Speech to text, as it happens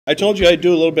I told you I'd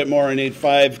do a little bit more in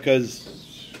 8.5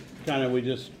 because kind of we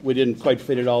didn't quite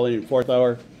fit it all in fourth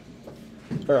hour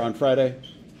or on Friday.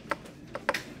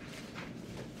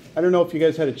 I don't know if you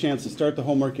guys had a chance to start the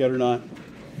homework yet or not.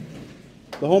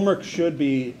 The homework should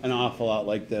be an awful lot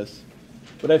like this,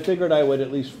 but I figured I would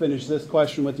at least finish this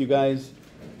question with you guys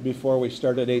before we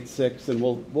start at 8.6, and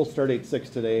we'll start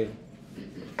 8.6 today.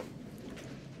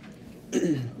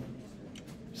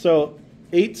 So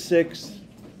 8.6,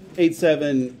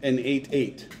 8.7, and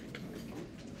 8.8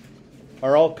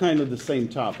 are all kind of the same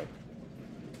topic.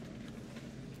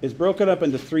 It's broken up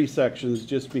into three sections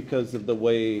just because of the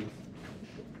way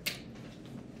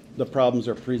the problems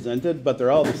are presented, but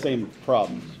they're all the same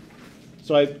problems.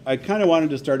 So I kind of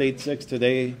wanted to start 8.6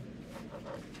 today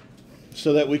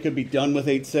so that we could be done with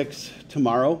 8.6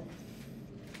 tomorrow.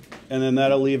 And then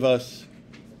that'll leave us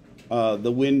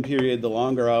the win period, the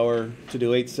longer hour, to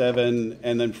do 8.7,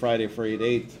 and then Friday for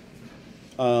 8.8.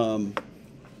 And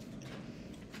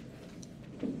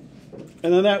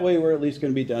then that way we're at least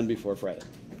going to be done before Friday.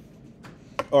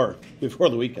 Or before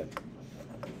the weekend.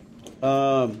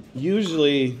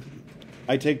 Usually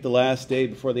I take the last day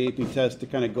before the AP test to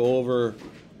kind of go over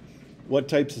what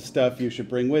types of stuff you should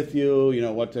bring with you,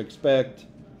 what to expect.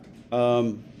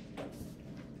 And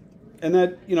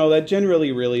that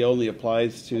generally really only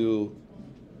applies to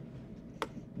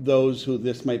those who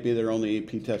this might be their only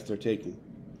AP test they're taking.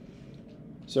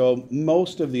 So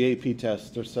most of the AP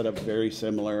tests are set up very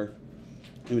similar.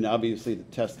 I mean, obviously the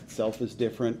test itself is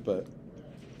different, but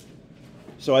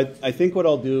so I think what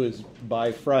I'll do is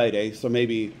by Friday, so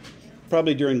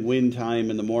probably during win time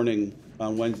in the morning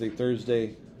on Wednesday,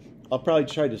 Thursday, I'll probably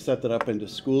try to set that up into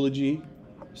Schoology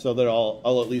so that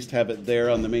I'll at least have it there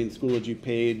on the main Schoology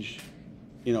page,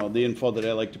 the info that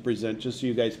I like to present, just so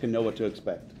you guys can know what to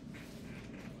expect.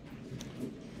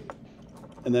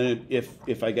 And then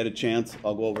if I get a chance,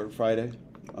 I'll go over it Friday.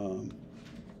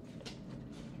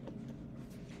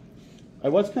 I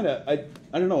was kind of, I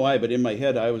don't know why, but in my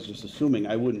head I was just assuming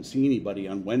I wouldn't see anybody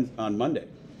on Monday.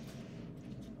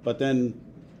 But then,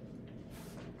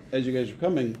 as you guys are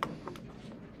coming,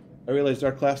 I realized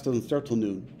our class doesn't start till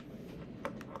noon.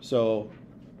 So,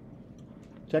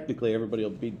 technically everybody will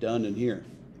be done in here.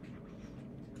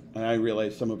 And I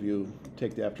realize some of you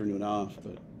take the afternoon off,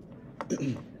 but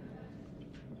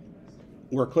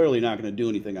we're clearly not going to do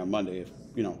anything on Monday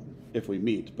if we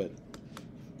meet, but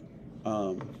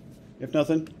if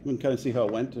nothing, we can kind of see how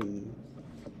it went and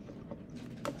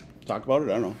talk about it.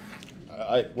 I don't know.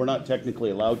 We're not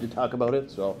technically allowed to talk about it,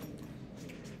 so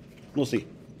we'll see.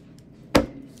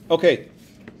 Okay,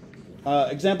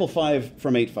 example 5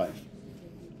 from 8.5.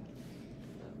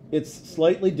 It's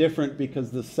slightly different because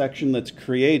the section that's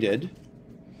created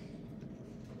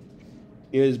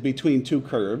is between two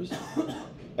curves,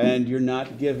 and you're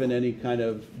not given any kind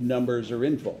of numbers or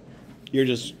info. You're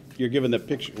given the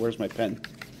picture. Where's my pen?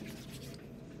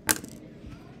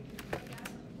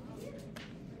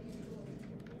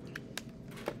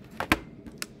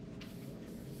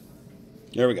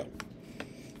 There we go.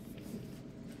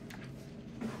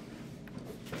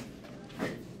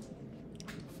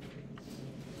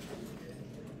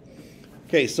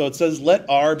 Okay, so it says let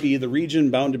R be the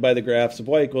region bounded by the graphs of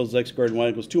y equals x squared and y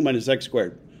equals 2 minus x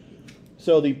squared.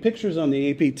 So the pictures on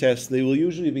the AP test, they will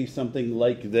usually be something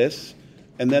like this,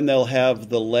 and then they'll have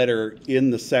the letter in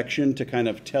the section to kind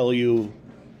of tell you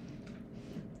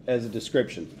as a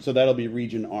description. So that'll be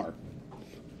region R.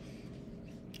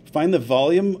 Find the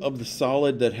volume of the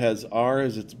solid that has R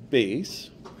as its base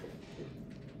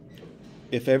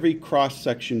if every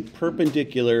cross-section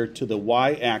perpendicular to the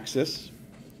y-axis.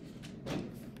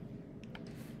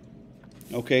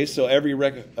 Okay, so every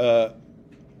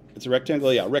it's a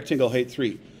rectangle, yeah, rectangle height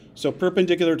 3. So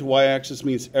perpendicular to y-axis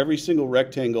means every single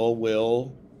rectangle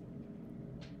will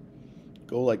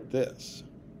go like this.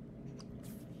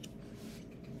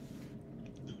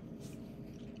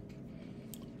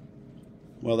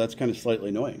 Well, that's kind of slightly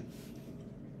annoying.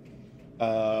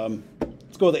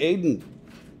 Let's go with Aiden.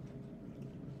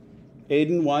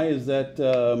 Aiden, why is that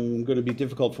going to be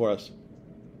difficult for us?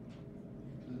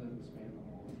 It doesn't span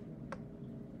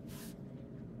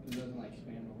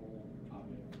the whole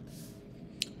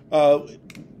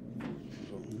object.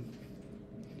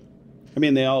 I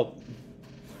mean, they all,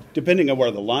 depending on where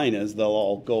the line is, they'll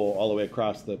all go all the way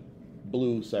across the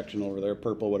blue section over there,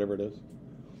 purple, whatever it is.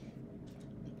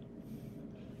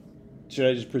 Should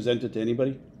I just present it to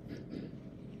anybody?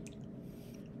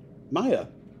 Maya.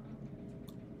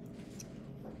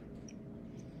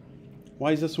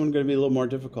 Why is this one going to be a little more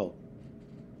difficult?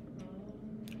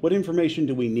 What information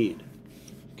do we need?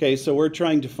 Okay, so we're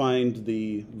trying to find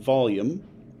the volume,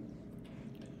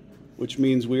 which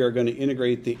means we are going to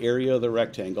integrate the area of the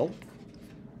rectangle.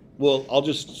 Well, I'll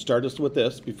just start us with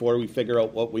this before we figure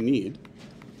out what we need.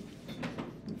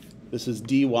 This is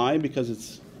dy because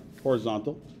it's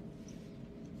horizontal.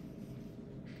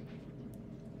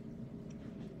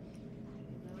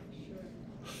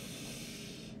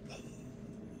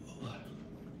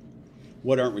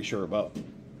 What aren't we sure about?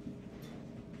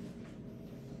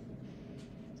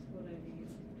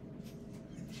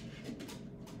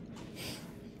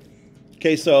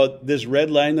 Okay, so this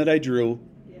red line that I drew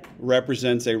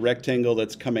represents a rectangle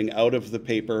that's coming out of the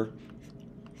paper.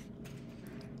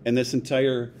 And this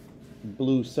entire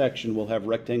blue section will have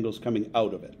rectangles coming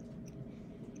out of it.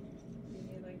 You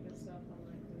need like the stuff on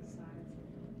like the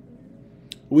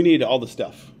sides. We need all the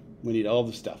stuff. We need all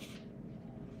the stuff.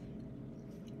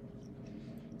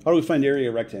 How do we find area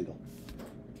of rectangle?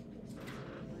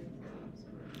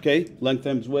 Okay, length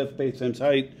times width, base times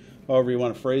height, however you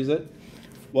want to phrase it.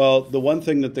 Well, the one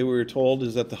thing that they were told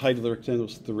is that the height of the rectangle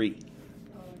is 3.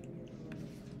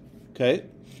 Okay,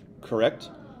 correct.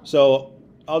 So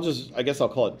I guess I'll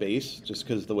call it base, just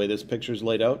because the way this picture is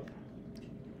laid out.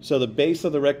 So the base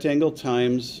of the rectangle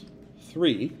times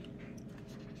 3.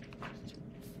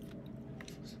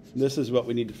 This is what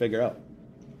we need to figure out.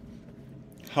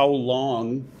 How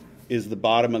long is the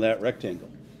bottom of that rectangle?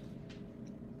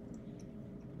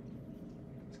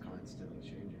 It's constantly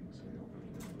changing, so we don't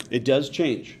really know. It does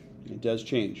change. It does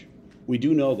change. We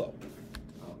do know, though.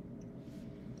 Oh.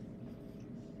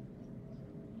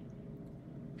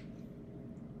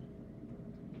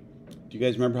 Do you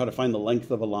guys remember how to find the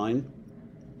length of a line?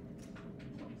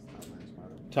 Top minus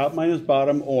bottom. Top minus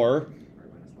bottom, or Right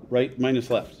minus left. right minus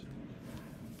left.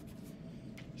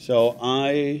 So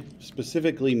I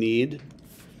specifically need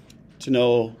to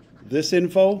know this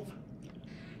info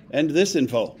and this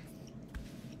info.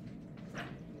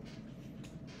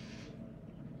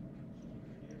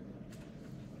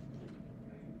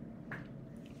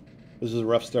 This is a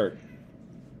rough start.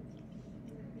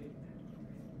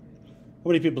 How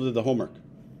many people did the homework?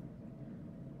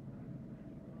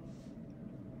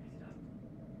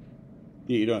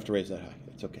 You don't have to raise that high.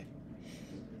 It's okay.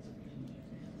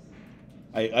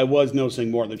 I was noticing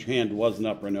more that your hand wasn't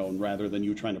up, Renaud, rather than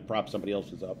you trying to prop somebody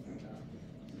else's up.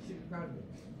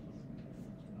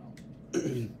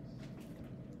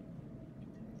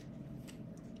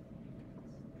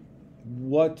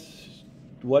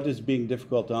 What is being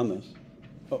difficult on this?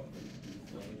 Oh,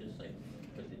 So we just like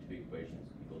put the two equations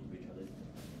equal to each other.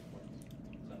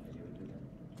 Is that how you would do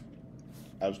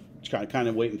that? I was kind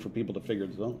of waiting for people to figure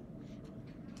this out.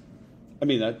 I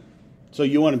mean, so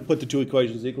you want to put the two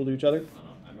equations equal to each other?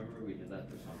 I remember we did that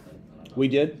for something. I don't know We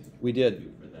if did. We did.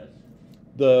 do for this.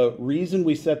 The reason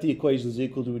we set the equations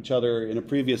equal to each other in a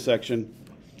previous section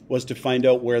was to find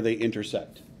out where they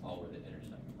intersect. Oh, where they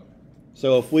intersect. Okay.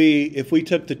 So if we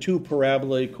took the two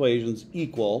parabola equations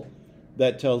equal,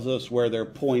 that tells us where their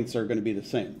points are going to be the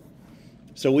same.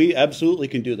 So we absolutely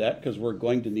can do that because we're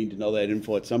going to need to know that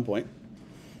info at some point.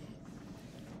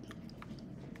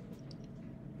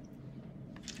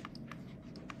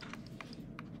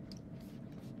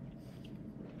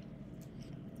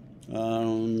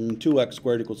 Um, 2x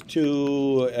squared equals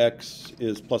 2, x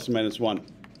is plus or minus 1.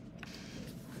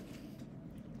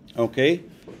 Okay,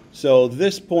 so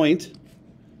this point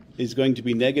is going to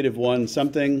be negative 1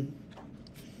 something.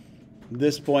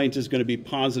 This point is going to be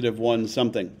positive 1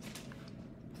 something.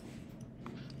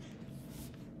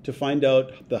 To find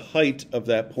out the height of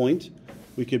that point,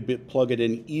 we could plug it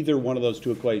in either one of those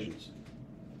two equations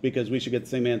because we should get the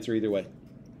same answer either way.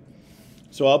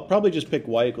 So I'll probably just pick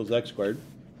y equals x squared.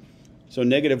 So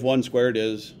negative 1 squared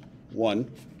is 1.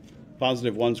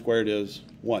 Positive 1 squared is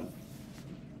 1.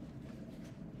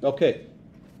 Okay.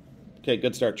 Okay,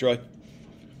 good start, Troy.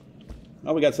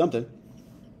 Now we got something.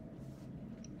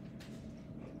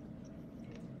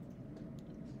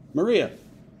 Maria,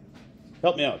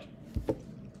 help me out. Can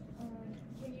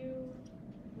you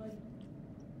like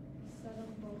set them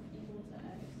both equal to x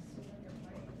so then you're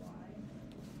writing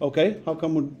y? Okay, how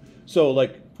come so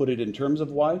like put it in terms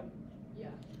of y? Yeah.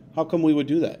 How come we would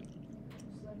do that? So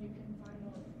then you can find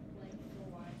the length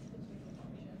of the lines between the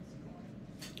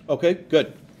functions. Okay,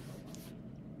 good.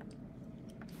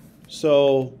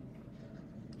 So,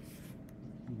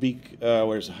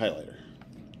 where's the highlighter?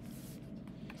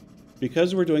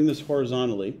 Because we're doing this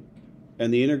horizontally,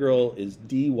 and the integral is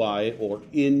dy, or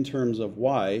in terms of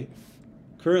y,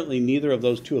 currently neither of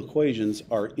those two equations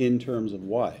are in terms of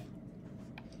y.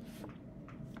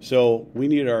 So we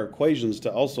need our equations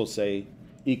to also say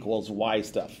equals y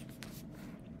stuff.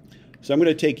 So I'm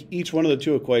going to take each one of the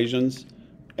two equations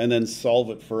and then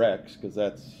solve it for x, because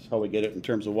that's how we get it in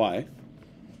terms of y.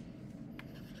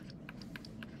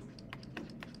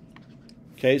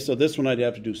 Okay, so this one I'd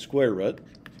have to do square root.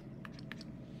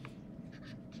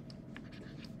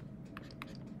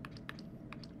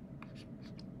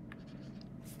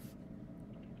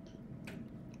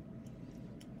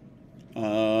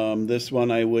 This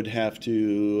one I would have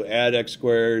to add x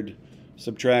squared,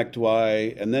 subtract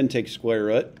y, and then take square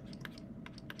root.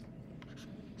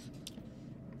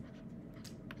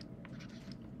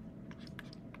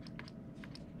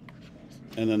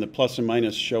 And then the plus and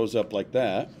minus shows up like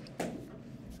that.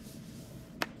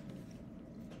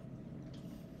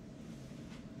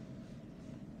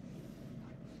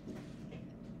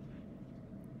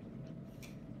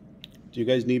 Do you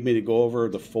guys need me to go over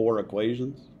the 4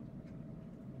 equations?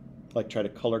 Like try to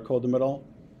color code them at all?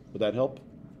 Would that help?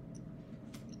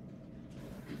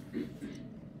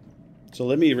 So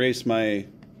let me erase my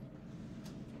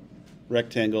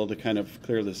rectangle to kind of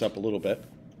clear this up a little bit.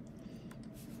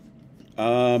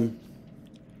 Let's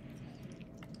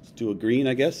do a green,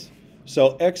 I guess.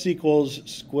 So x equals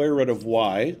square root of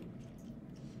y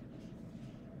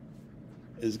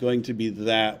is going to be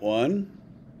that one.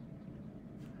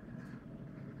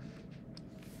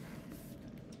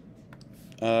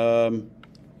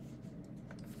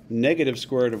 Negative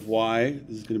square root of y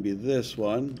is going to be this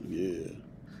one. Yeah.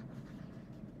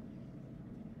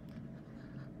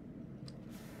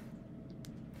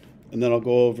 And then I'll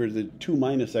go over the 2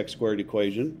 minus x squared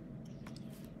equation.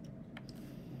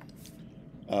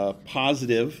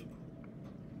 Positive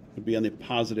would be on the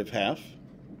positive half.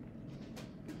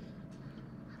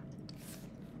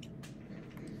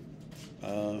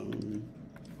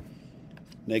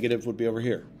 Negative would be over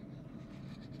here.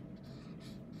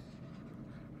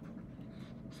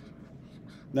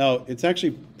 Now, it's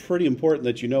actually pretty important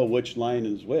that you know which line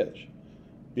is which,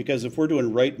 because if we're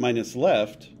doing right minus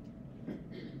left,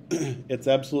 it's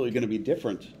absolutely going to be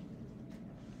different.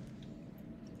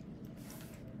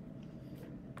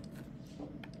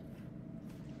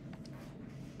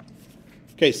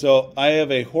 Okay, so I have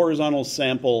a horizontal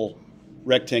sample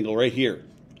rectangle right here.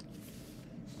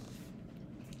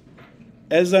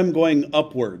 As I'm going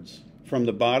upwards from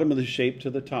the bottom of the shape to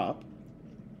the top,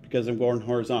 because I'm going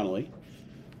horizontally,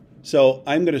 so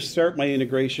I'm going to start my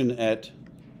integration at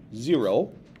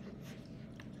 0,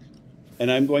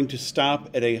 and I'm going to stop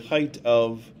at a height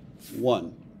of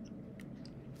 1.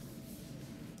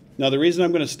 Now, the reason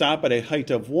I'm going to stop at a height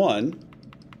of 1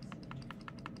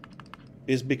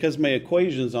 is because my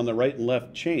equations on the right and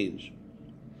left change.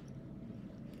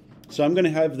 So I'm going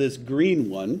to have this green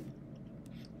one,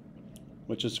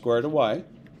 which is square root of y,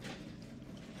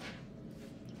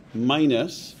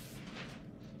 minus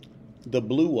the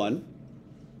blue one,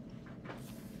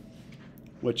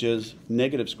 which is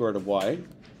negative square root of y,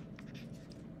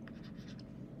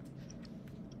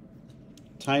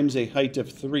 times a height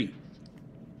of 3.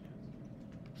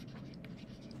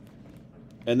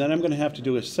 And then I'm going to have to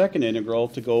do a second integral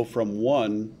to go from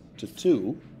 1 to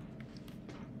 2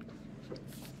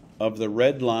 of the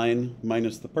red line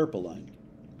minus the purple line.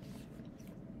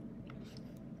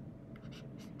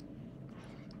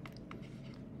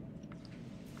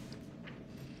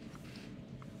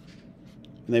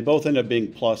 And they both end up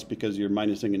being plus because you're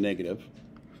minusing a negative.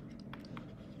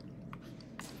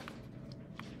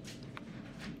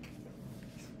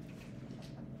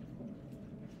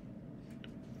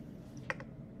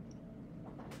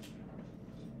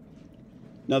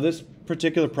 Now, this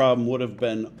particular problem would have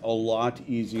been a lot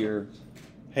easier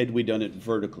had we done it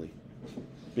vertically,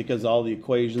 because all the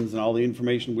equations and all the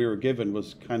information we were given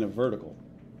was kind of vertical.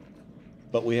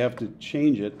 But we have to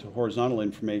change it to horizontal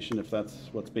information if that's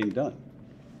what's being done.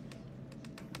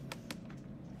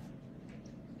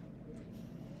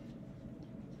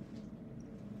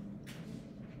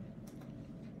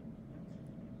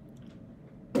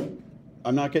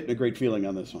 I'm not getting a great feeling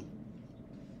on this one.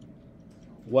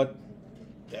 What?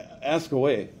 Ask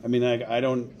away. I mean,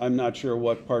 I'm not sure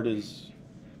what part is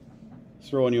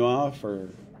throwing you off, or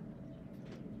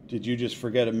did you just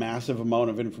forget a massive amount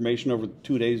of information over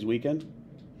 2 days weekend?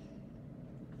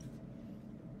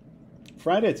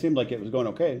 Friday, it seemed like it was going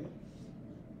okay.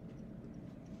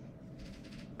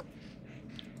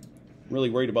 Really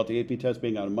worried about the AP test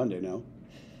being on Monday now.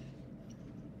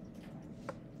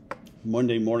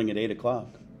 Monday morning at 8 o'clock.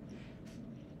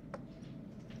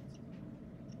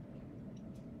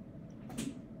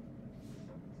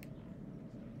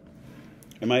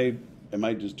 Am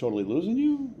I just totally losing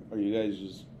you? Are you guys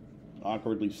just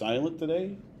awkwardly silent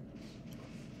today?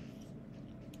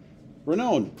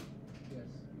 Renone, Yes.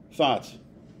 thoughts?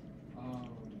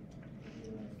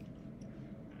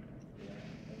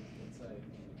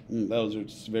 Those are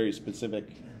just very specific,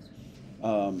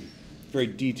 very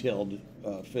detailed,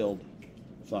 filled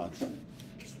thoughts.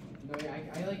 No, yeah,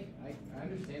 I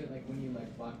understand it like when you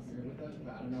like walk through with us,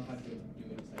 but I don't know how to do it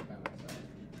just like by myself.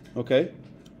 Okay.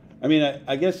 I mean,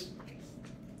 I guess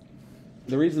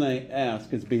the reason I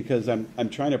ask is because I'm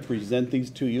trying to present these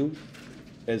to you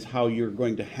as how you're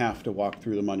going to have to walk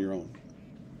through them on your own.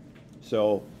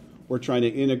 So we're trying to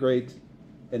integrate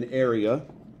an area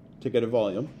to get a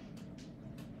volume.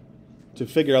 To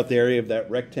figure out the area of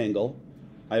that rectangle,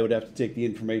 I would have to take the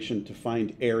information to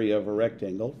find area of a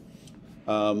rectangle.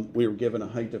 We were given a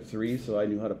height of 3, so I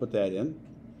knew how to put that in.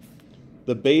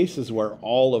 The base is where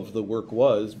all of the work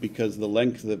was because the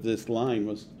length of this line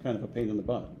was kind of a pain in the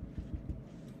butt.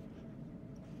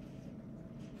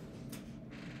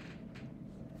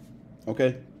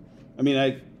 Okay? I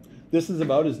mean, this is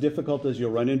about as difficult as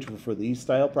you'll run into for these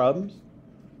style problems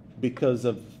because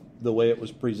of the way it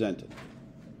was presented.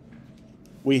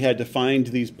 We had to find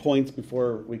these points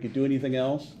before we could do anything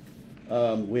else.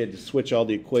 We had to switch all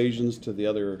the equations to the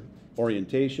other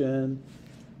orientation.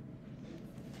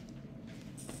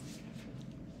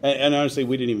 And honestly,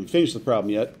 we didn't even finish the problem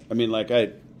yet. I mean, like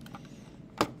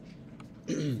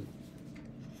if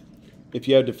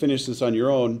you had to finish this on your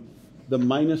own, the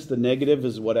minus the negative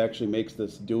is what actually makes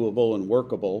this doable and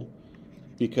workable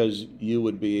because you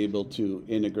would be able to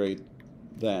integrate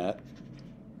that.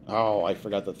 Oh, I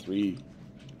forgot the 3.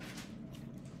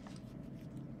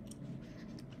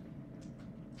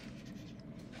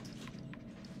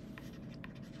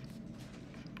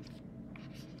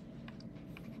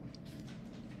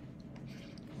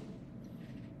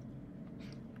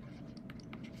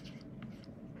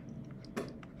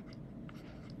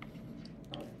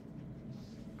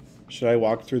 Should I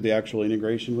walk through the actual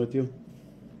integration with you?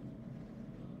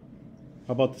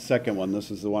 How about the second one? This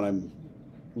is the one I'm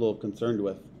a little concerned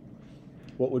with.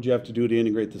 What would you have to do to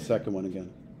integrate the second one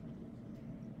again?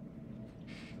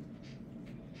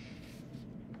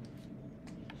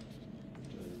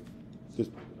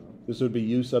 This would be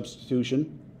u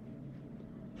substitution.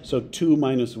 So 2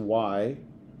 minus y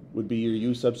would be your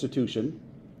u substitution.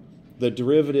 The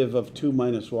derivative of 2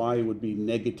 minus y would be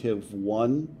negative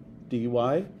 1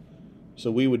 dy. So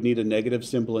we would need a negative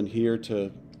symbol in here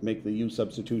to make the u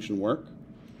substitution work,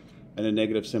 and a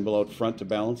negative symbol out front to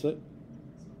balance it.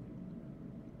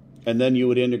 And then you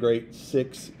would integrate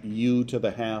 6u to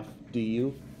the half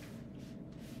du.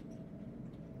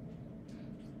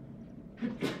 I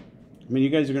mean, you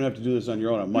guys are going to have to do this on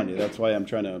your own on Monday. That's why I'm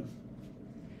trying to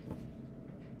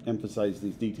emphasize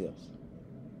these details.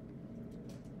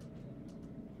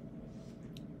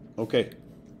 Okay.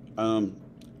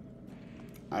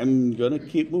 I'm going to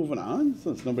keep moving on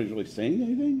since nobody's really saying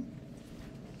anything.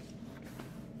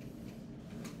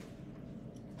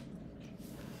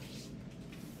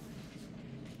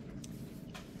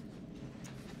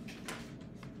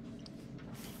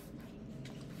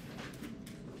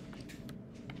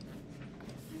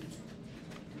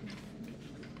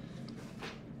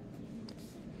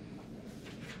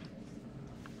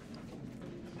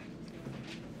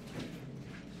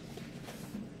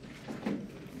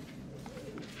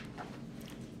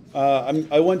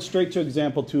 I went straight to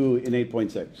example 2 in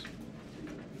 8.6.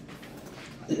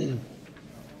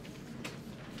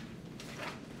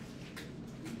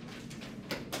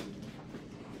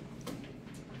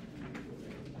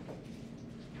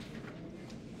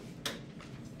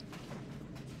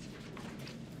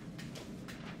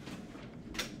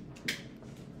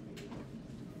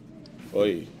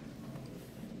 Oy.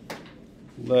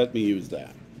 Let me use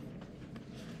that.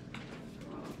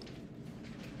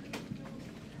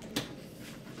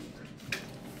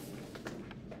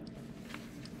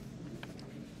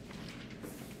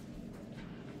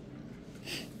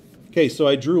 Okay, so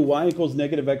I drew y equals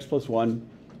negative x plus 1,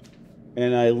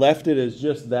 and I left it as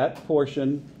just that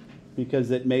portion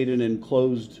because it made an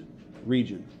enclosed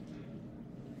region.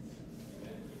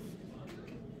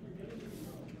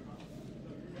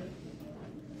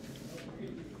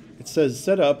 It says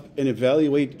set up and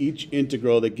evaluate each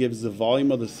integral that gives the volume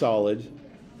of the solid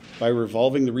by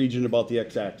revolving the region about the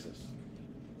x-axis.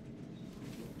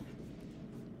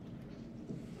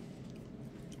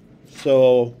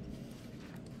 So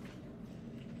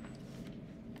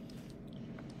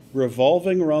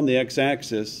revolving around the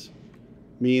x-axis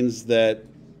means that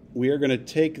we are going to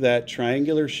take that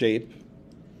triangular shape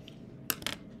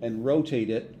and rotate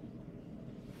it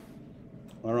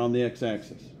around the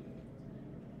x-axis.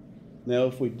 Now,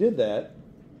 if we did that,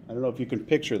 I don't know if you can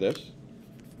picture this,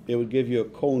 it would give you a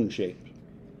cone shape.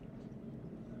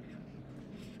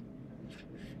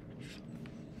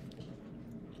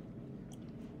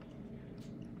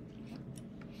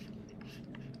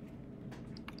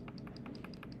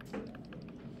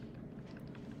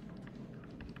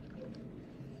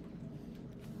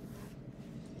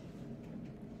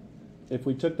 if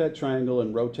we took that triangle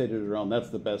and rotated it around, that's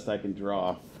the best I can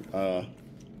draw. I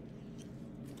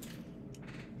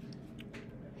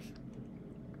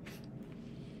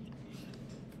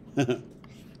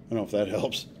don't know if that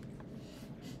helps.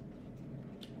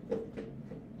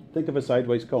 Think of a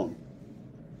sideways cone.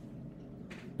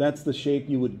 That's the shape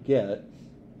you would get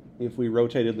if we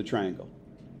rotated the triangle.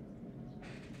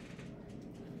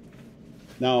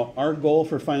 Now, our goal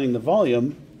for finding the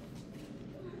volume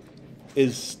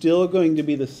is still going to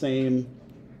be the same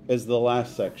as the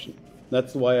last section.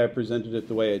 That's why I presented it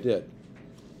the way I did.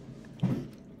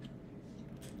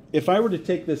 If I were to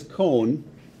take this cone,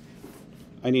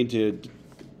 there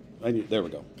we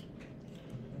go.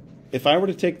 If I were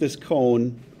to take this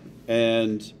cone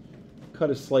and cut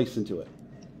a slice into it,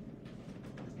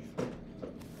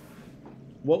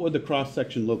 what would the cross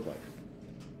section look like?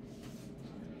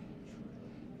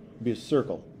 It'd be a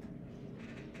circle.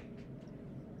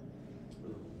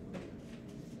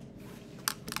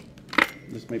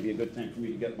 This may be a good time for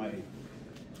me to get my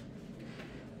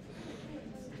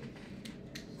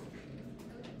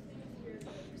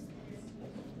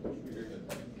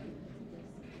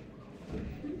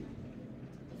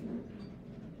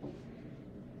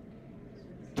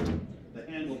the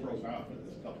handle broke off with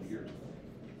this a couple years ago.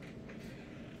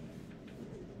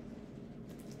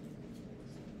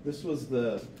 This was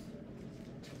the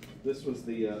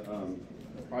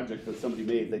project that somebody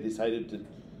made. They decided to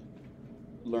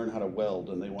learn how to weld,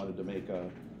 and they wanted to make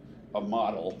a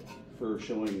model for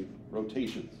showing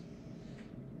rotations.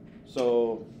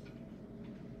 So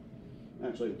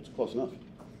actually, it's close enough.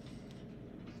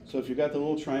 So if you got the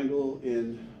little triangle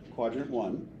in quadrant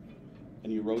 1,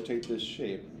 and you rotate this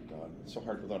shape, oh God, it's so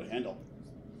hard without a handle.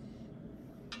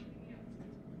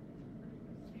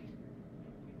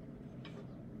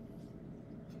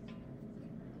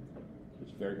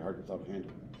 It's very hard without a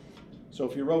handle. So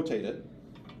if you rotate it,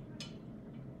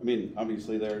 I mean,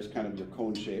 obviously there's kind of your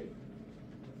cone shape,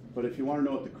 but if you want to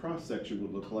know what the cross section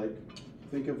would look like,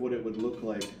 think of what it would look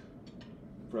like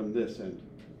from this end.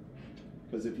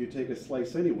 Because if you take a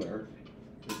slice anywhere,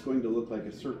 it's going to look like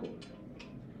a circle.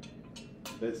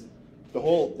 That's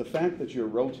the fact that you're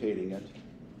rotating it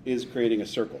is creating a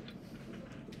circle.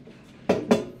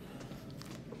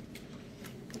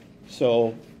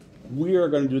 So we are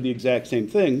going to do the exact same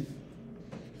thing.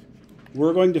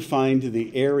 We're going to find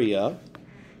the area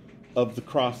of the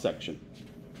cross section.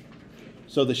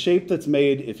 So the shape that's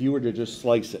made if you were to just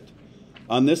slice it.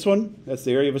 On this one, that's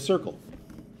the area of a circle.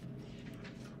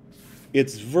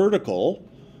 It's vertical,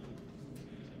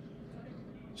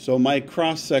 so my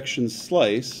cross section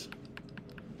slice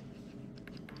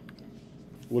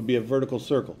would be a vertical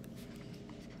circle.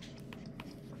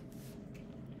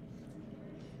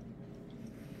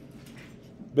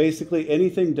 Basically,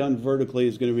 anything done vertically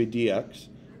is going to be dx.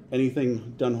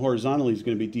 Anything done horizontally is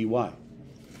going to be dy.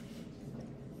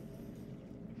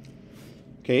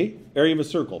 Okay, area of a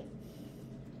circle.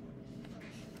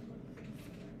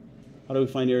 How do we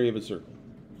find area of a circle?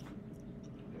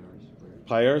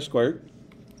 Pi r squared.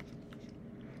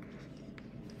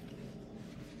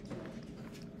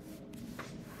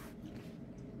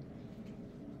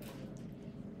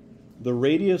 The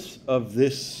radius of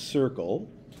this circle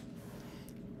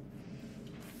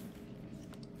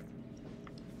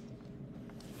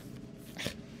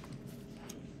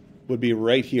would be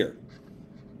right here.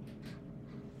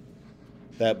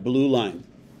 That blue line.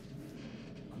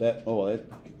 That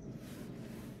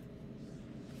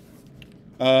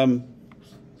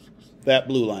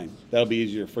blue line. That'll be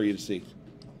easier for you to see.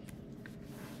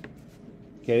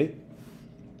 Okay?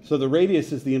 So the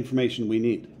radius is the information we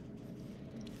need.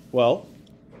 Well,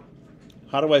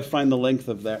 how do I find the length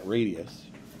of that radius?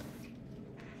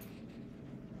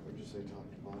 Would you say top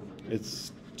to bottom?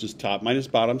 It's just top minus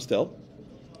bottom still.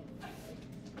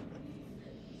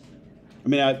 I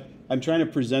mean, I'm trying to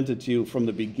present it to you from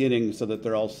the beginning so that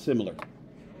they're all similar.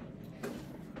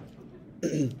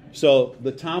 So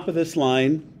the top of this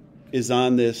line is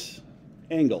on this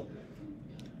angle.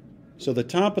 So the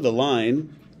top of the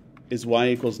line is y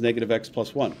equals negative x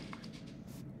plus 1.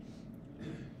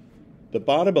 The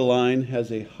bottom of the line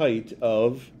has a height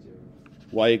of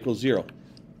y equals 0.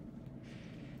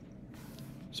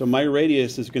 So my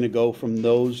radius is going to go from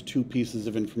those two pieces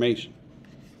of information.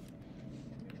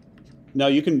 Now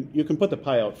you can put the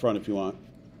pi out front if you want.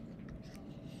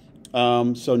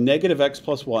 So negative x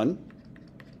plus 1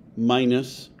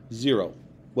 minus 0,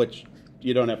 which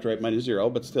you don't have to write minus 0,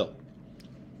 but still.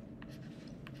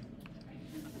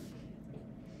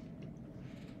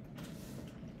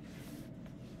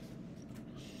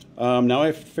 Now I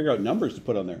have to figure out numbers to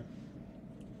put on there.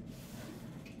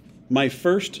 My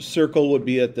first circle would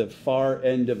be at the far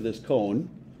end of this cone,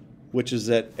 which is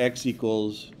at x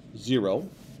equals 0.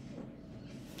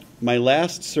 My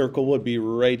last circle would be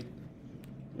right,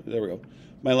 there we go.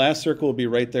 My last circle will be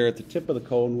right there at the tip of the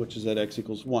cone, which is at x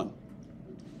equals 1.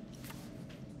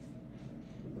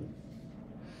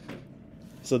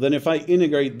 So then if I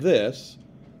integrate this,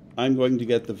 I'm going to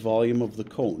get the volume of the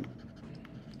cone.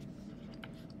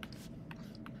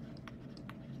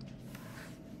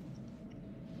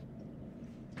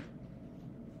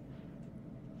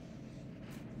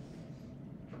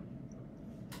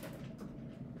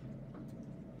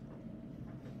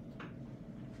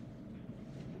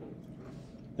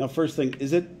 Now, first thing,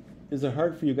 is it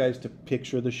hard for you guys to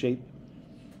picture the shape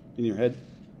in your head?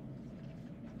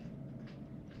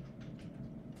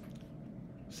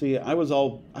 See, I was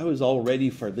all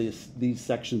ready for these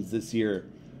sections this year,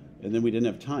 and then we didn't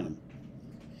have time.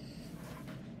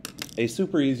 A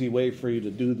super easy way for you to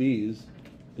do these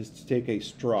is to take a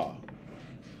straw,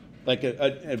 like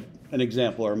an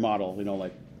example or a model, you know,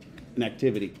 like an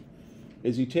activity,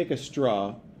 is you take a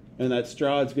straw, and that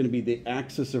straw is going to be the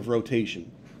axis of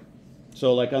rotation.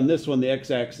 So like on this one, the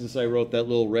x-axis, I wrote that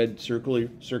little red circular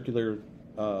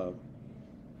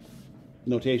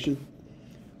notation.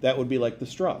 That would be like the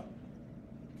straw.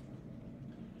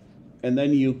 And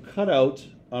then you cut out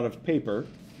of paper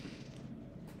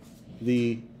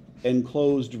the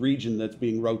enclosed region that's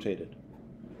being rotated.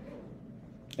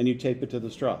 And you tape it to the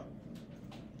straw.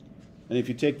 And if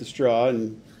you take the straw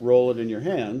and roll it in your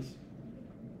hands,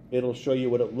 it'll show you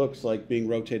what it looks like being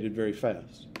rotated very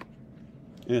fast.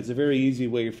 And it's a very easy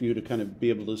way for you to kind of be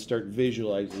able to start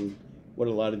visualizing what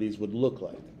a lot of these would look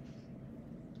like.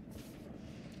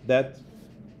 That's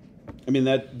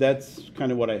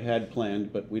kind of what I had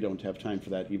planned, but we don't have time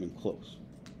for that even close.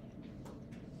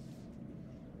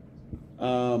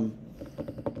 I'm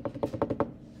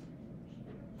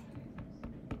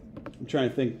trying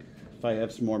to think if I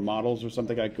have some more models or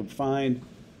something I could find.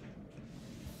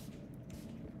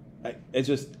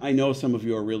 I know some of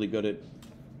you are really good at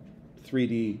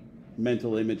 3D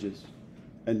mental images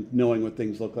and knowing what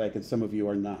things look like, and some of you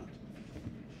are not.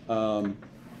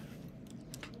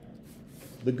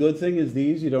 The good thing is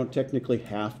you don't technically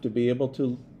have to be able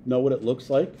to know what it looks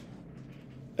like,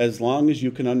 as long as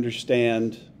you can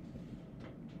understand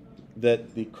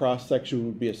that the cross-section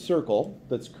would be a circle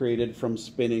that's created from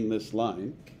spinning this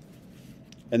line,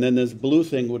 and then this blue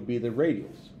thing would be the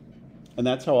radius. And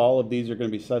that's how all of these are going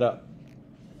to be set up.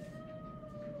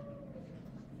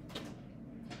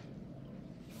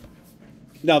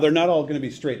 Now, they're not all going to be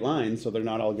straight lines, so they're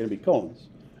not all going to be cones.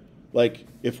 Like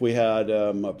if we had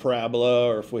a parabola,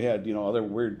 or if we had, you know, other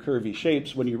weird curvy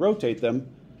shapes, when you rotate them,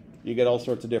 you get all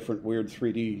sorts of different weird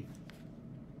 3D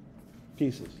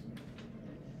pieces.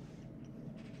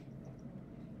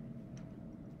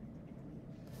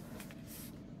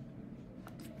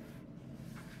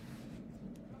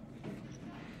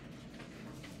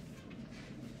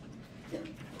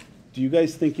 Do you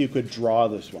guys think you could draw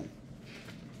this one?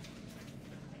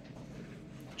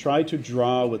 Try to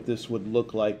draw what this would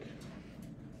look like.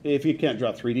 If you can't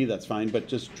draw 3D, that's fine, but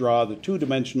just draw the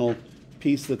two-dimensional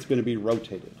piece that's going to be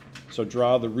rotated. So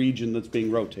draw the region that's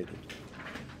being rotated.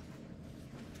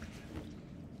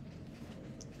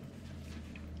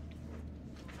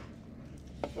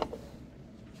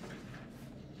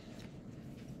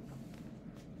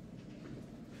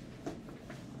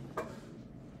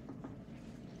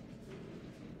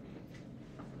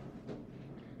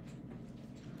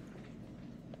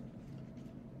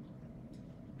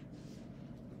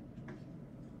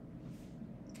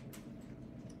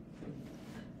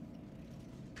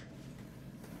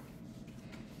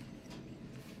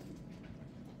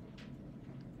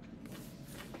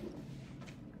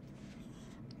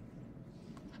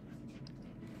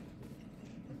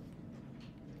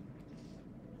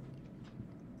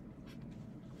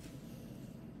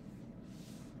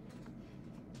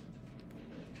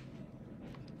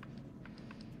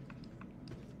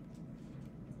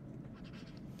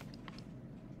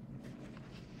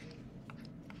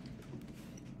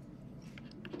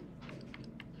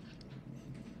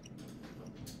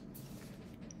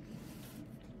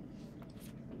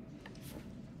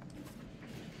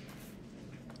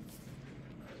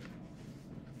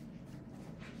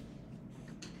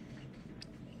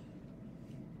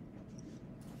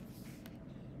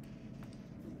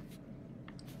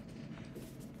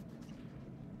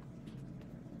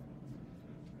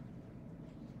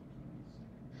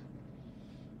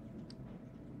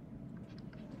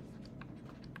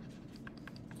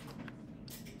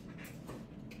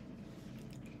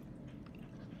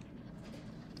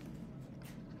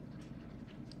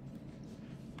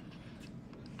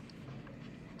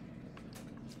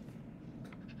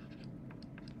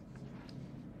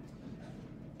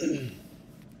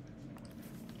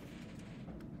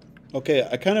 Okay,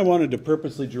 I kind of wanted to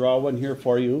purposely draw one here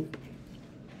for you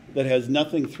that has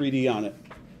nothing 3D on it,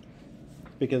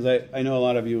 because I know a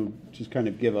lot of you just kind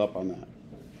of give up on that.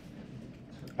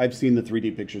 I've seen the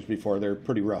 3D pictures before. They're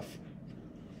pretty rough.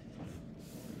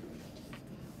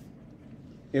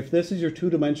 If this is your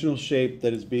two-dimensional shape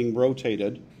that is being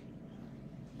rotated,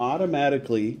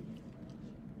 automatically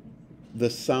the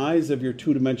size of your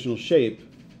two-dimensional shape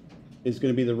is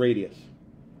going to be the radius.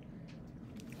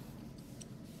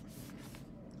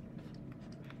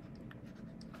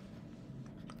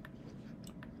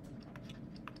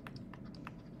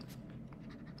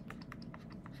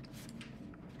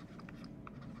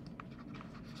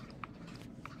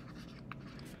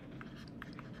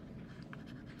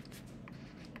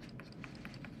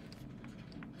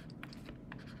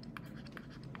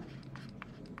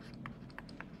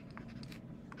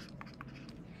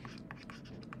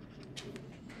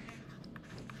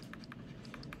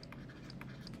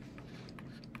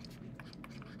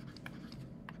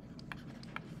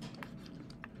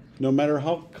 No matter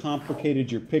how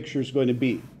complicated your picture is going to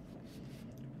be,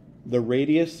 the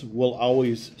radius will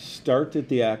always start at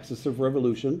the axis of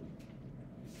revolution.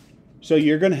 So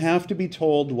you're going to have to be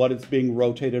told what it's being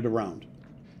rotated around.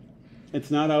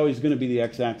 It's not always going to be the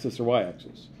x-axis or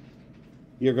y-axis.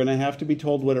 You're going to have to be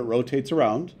told what it rotates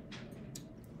around.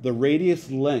 The radius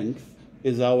length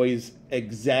is always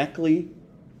exactly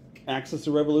axis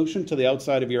of revolution to the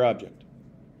outside of your object.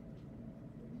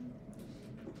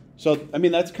 So, I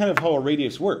mean, that's kind of how a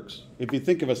radius works. If you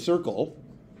think of a circle,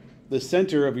 the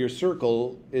center of your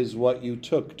circle is what you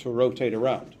took to rotate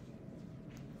around.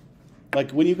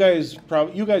 Like when you guys were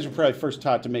probably first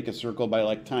taught to make a circle by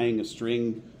like tying a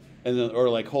string and then, or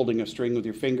like holding a string with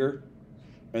your finger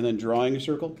and then drawing a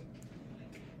circle.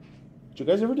 Did you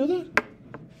guys ever do that?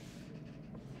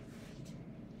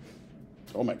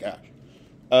 Oh my gosh.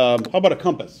 How about a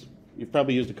compass? You've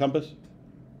probably used a compass.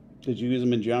 Did you use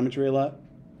them in geometry a lot?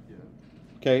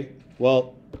 Okay,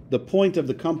 well, the point of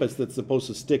the compass that's supposed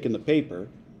to stick in the paper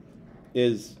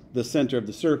is the center of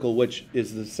the circle, which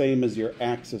is the same as your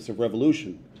axis of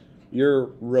revolution.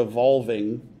 You're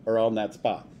revolving around that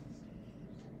spot.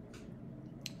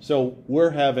 So we're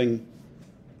having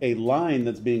a line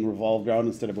that's being revolved around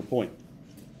instead of a point.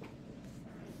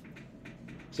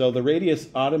 So the radius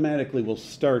automatically will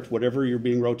start whatever you're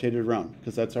being rotated around,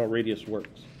 because that's how radius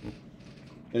works.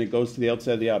 And it goes to the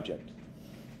outside of the object.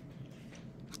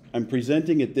 I'm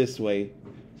presenting it this way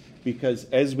because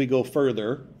as we go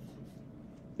further,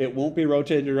 it won't be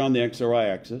rotated around the x or y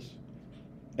axis,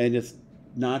 and it's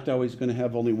not always going to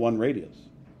have only one radius.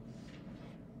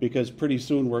 Because pretty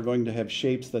soon we're going to have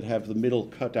shapes that have the middle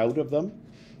cut out of them,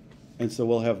 and so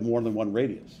we'll have more than one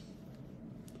radius.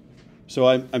 So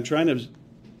I'm trying to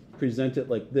present it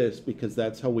like this because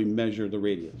that's how we measure the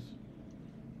radius.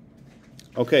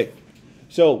 Okay.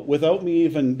 So without me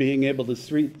even being able to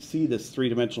see this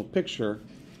three-dimensional picture,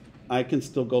 I can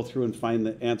still go through and find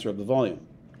the answer of the volume.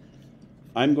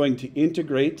 I'm going to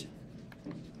integrate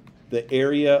the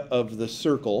area of the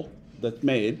circle that's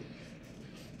made.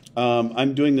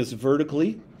 I'm doing this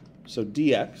vertically, so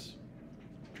dx.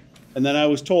 And then I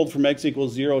was told from x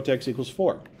equals 0 to x equals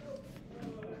 4.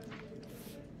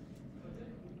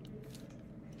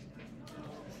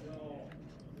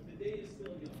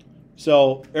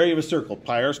 So area of a circle,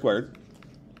 pi r squared.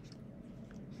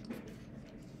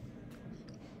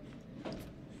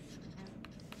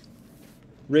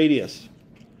 Radius.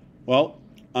 Well,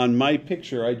 on my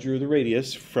picture, I drew the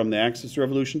radius from the axis of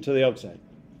revolution to the outside.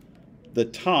 The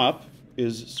top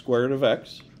is square root of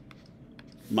x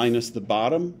minus the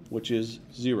bottom, which is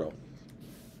 0.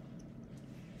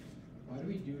 Why do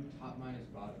we do top minus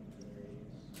bottom for the radius?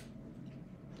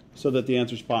 So that the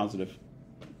answer is positive.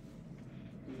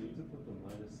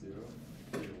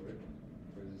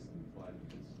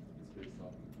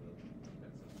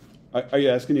 Are you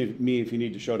asking me if you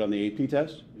need to show it on the AP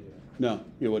test? Yeah. No,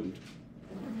 you wouldn't.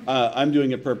 I'm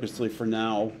doing it purposely for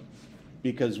now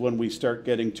because when we start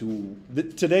getting to...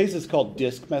 today's is called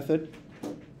disk method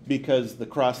because the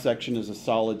cross-section is a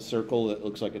solid circle that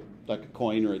looks like a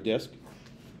coin or a disk.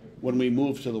 When we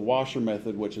move to the washer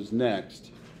method, which is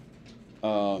next,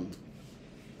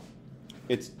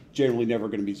 it's generally never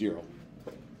going to be 0.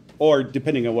 Or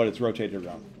depending on what it's rotated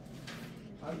around.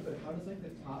 How does like the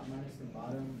top minus the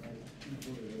bottom like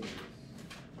equal the radius?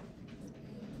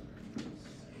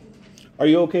 Are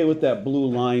you okay with that blue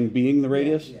line being the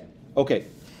radius? Yeah. Okay.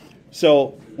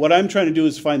 So what I'm trying to do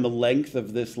is find the length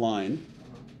of this line.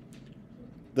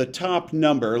 The top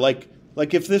number, like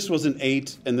if this was an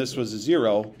 8 and this was a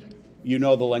 0, you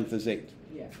know the length is 8.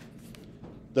 Yeah.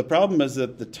 The problem is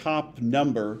that the top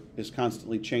number is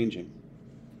constantly changing.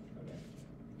 Okay.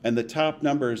 And the top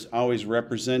number is always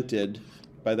represented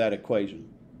by that equation.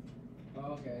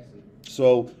 Oh, okay, I see.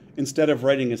 So instead of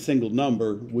writing a single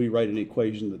number, we write an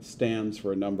equation that stands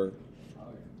for a number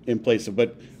Okay. in place of,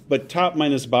 but top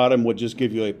minus bottom would just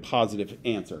give you a positive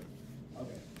answer.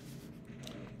 Okay.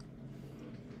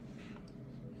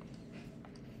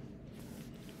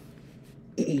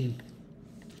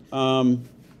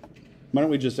 Why don't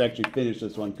we just actually finish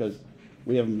this one, because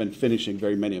we haven't been finishing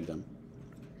very many of them.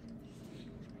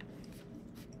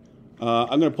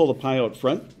 I'm going to pull the pi out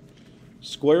front.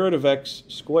 Square root of x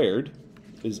squared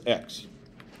is x.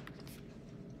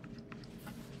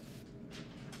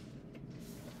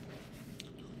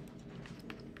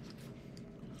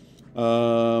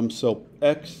 So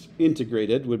x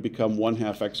integrated would become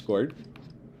 1/2 x squared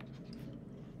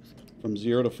from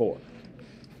 0 to 4.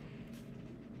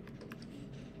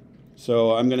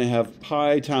 So I'm going to have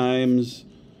pi times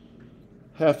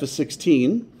 1/2 of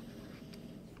 16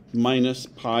 minus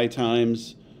pi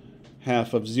times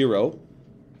 1/2 of 0.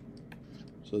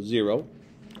 So 0.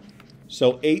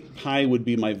 So 8 pi would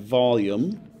be my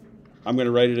volume. I'm going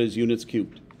to write it as units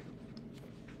cubed.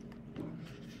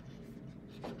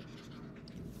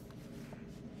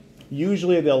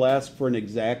 Usually they'll ask for an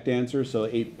exact answer, so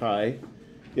 8 pi.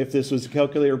 If this was a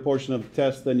calculator portion of the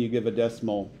test, then you give a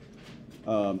decimal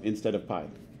instead of pi.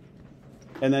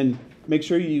 And then make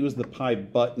sure you use the pi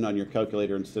button on your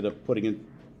calculator instead of putting in...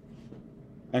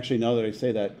 Actually, now that I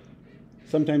say that,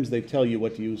 sometimes they tell you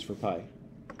what to use for pi.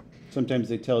 Sometimes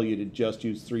they tell you to just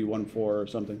use 314 or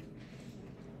something.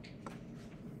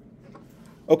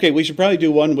 Okay, we should probably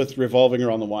do one with revolving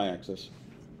around the y-axis.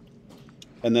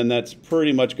 And then that's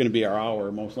pretty much going to be our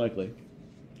hour, most likely.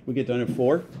 We get done at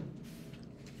 4?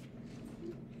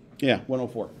 Yeah,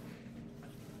 104.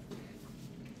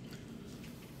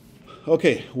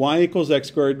 Okay, y equals x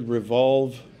squared,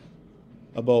 revolve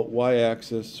about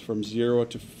y-axis from 0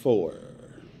 to 4.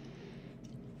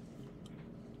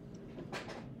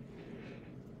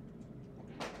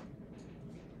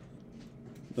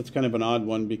 That's kind of an odd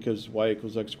one because y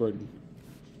equals x squared.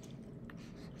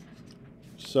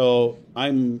 So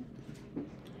I'm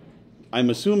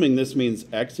assuming this means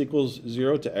x equals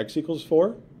 0 to x equals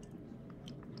 4.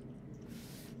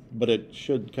 But it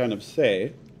should kind of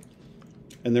say.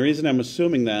 And the reason I'm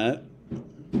assuming that,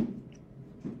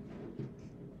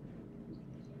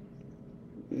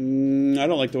 I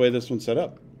don't like the way this one's set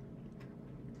up.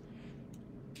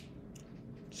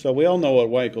 So we all know what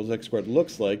y equals x squared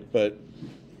looks like, but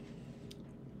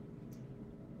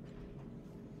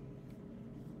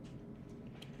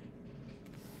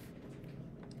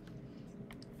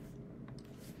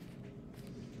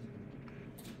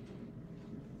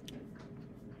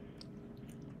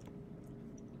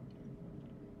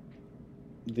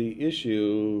the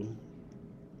issue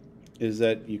is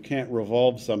that you can't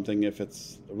revolve something if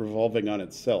it's revolving on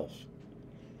itself.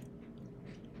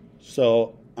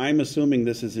 So I'm assuming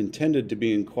this is intended to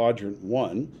be in quadrant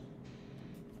 1.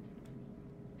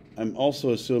 I'm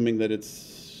also assuming that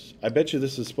it's, I bet you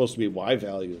this is supposed to be y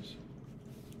values.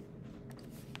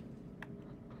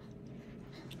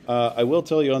 I will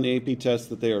tell you on the AP test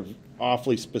that they are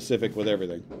awfully specific with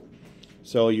everything.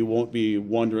 So you won't be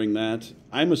wondering that.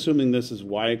 I'm assuming this is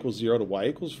y equals 0 to y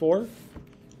equals 4.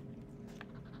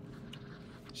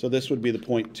 So this would be the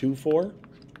point 24.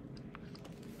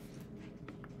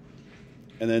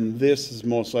 And then this is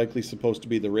most likely supposed to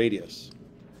be the radius.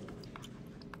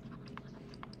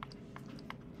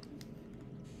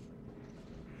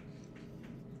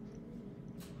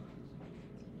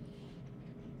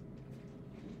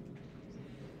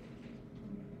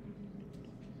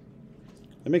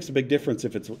 It makes a big difference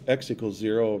if it's x equals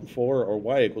 0 and 4 or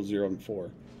y equals 0 and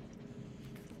 4.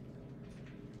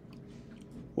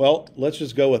 Well, let's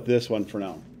just go with this one for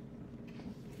now.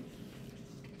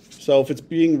 So if it's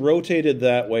being rotated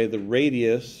that way, the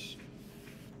radius...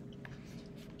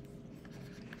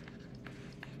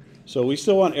 So we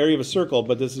still want area of a circle,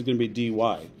 but this is going to be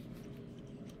dy.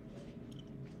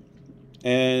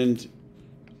 And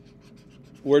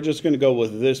we're just going to go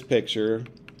with this picture,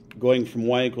 going from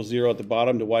y equals 0 at the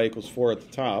bottom to y equals 4 at the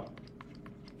top.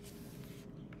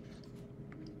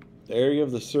 The area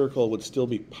of the circle would still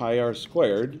be pi r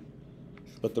squared,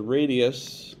 but the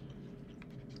radius,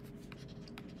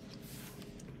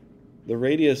 we're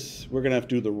going to have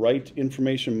to do the right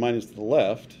information minus the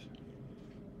left.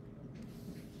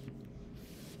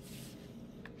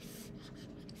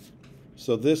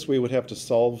 So this we would have to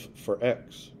solve for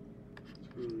x.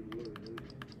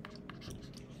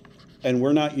 And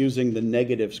we're not using the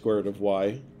negative square root of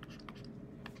y,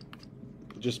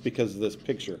 just because of this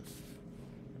picture.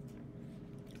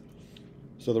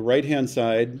 So the right-hand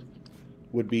side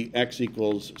would be x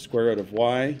equals square root of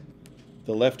y.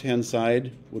 The left-hand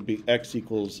side would be x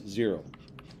equals 0.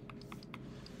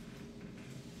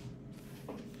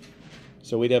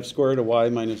 So we'd have square root of y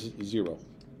minus 0.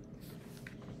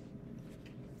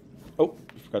 Oh,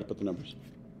 I forgot to put the numbers.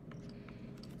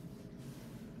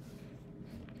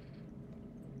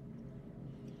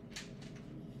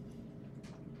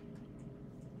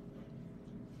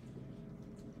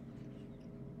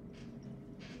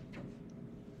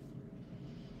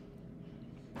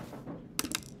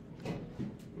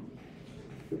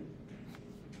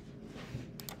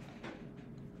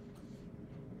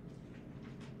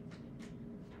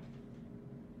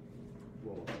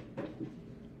 Well,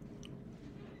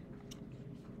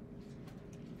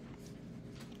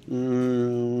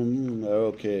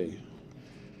 Okay.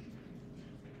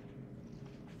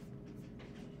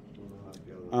 don't know how to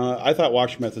go. I thought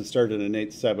wash method started in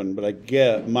 8.7,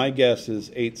 but my guess is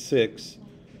 8.6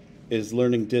 is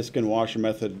learning disk and washer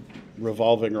method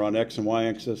revolving around x and y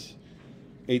axis.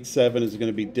 8.7 is going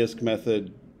to be disk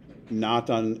method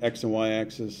not on x and y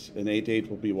axis, and 8.8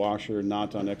 will be washer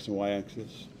not on x and y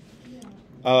axis.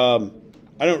 I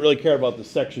don't really care about the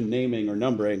section naming or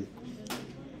numbering.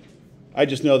 I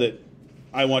just know that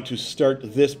I want to start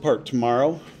this part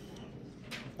tomorrow.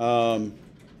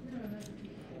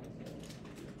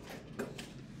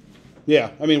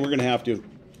 Yeah, I mean, we're going to have to.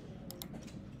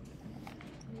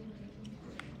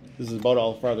 This is about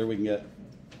all farther we can get.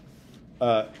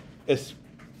 It's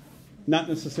not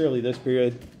necessarily this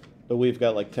period, but we've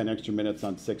got like 10 extra minutes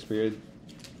on 6th period.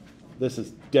 This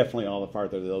is definitely all the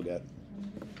farther they'll get.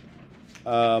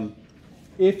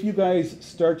 If you guys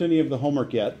start any of the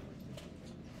homework yet,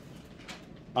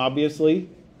 obviously,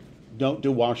 don't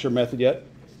do washer method yet.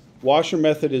 Washer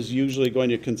method is usually going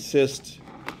to consist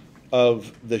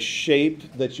of the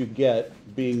shape that you get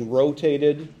being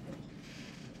rotated.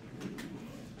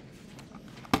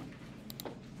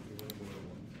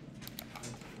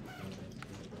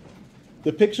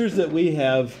 The pictures that we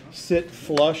have sit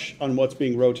flush on what's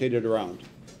being rotated around.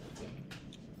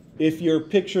 If your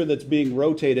picture that's being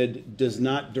rotated does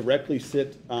not directly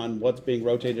sit on what's being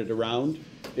rotated around,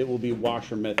 it will be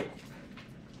washer method.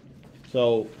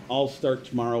 So I'll start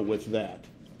tomorrow with that.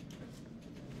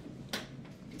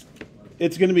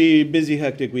 It's going to be a busy,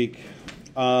 hectic week.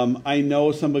 I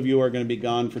know some of you are going to be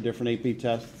gone for different AP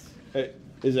tests.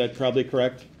 Is that probably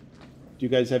correct? Do you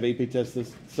guys have AP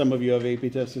tests some of you have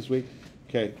AP tests this week?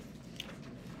 Okay.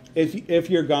 If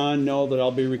you're gone, know that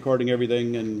I'll be recording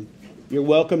everything, and you're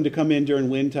welcome to come in during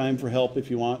win time for help if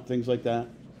you want, things like that.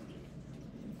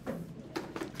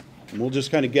 And we'll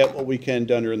just kind of get what we can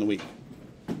done during the week.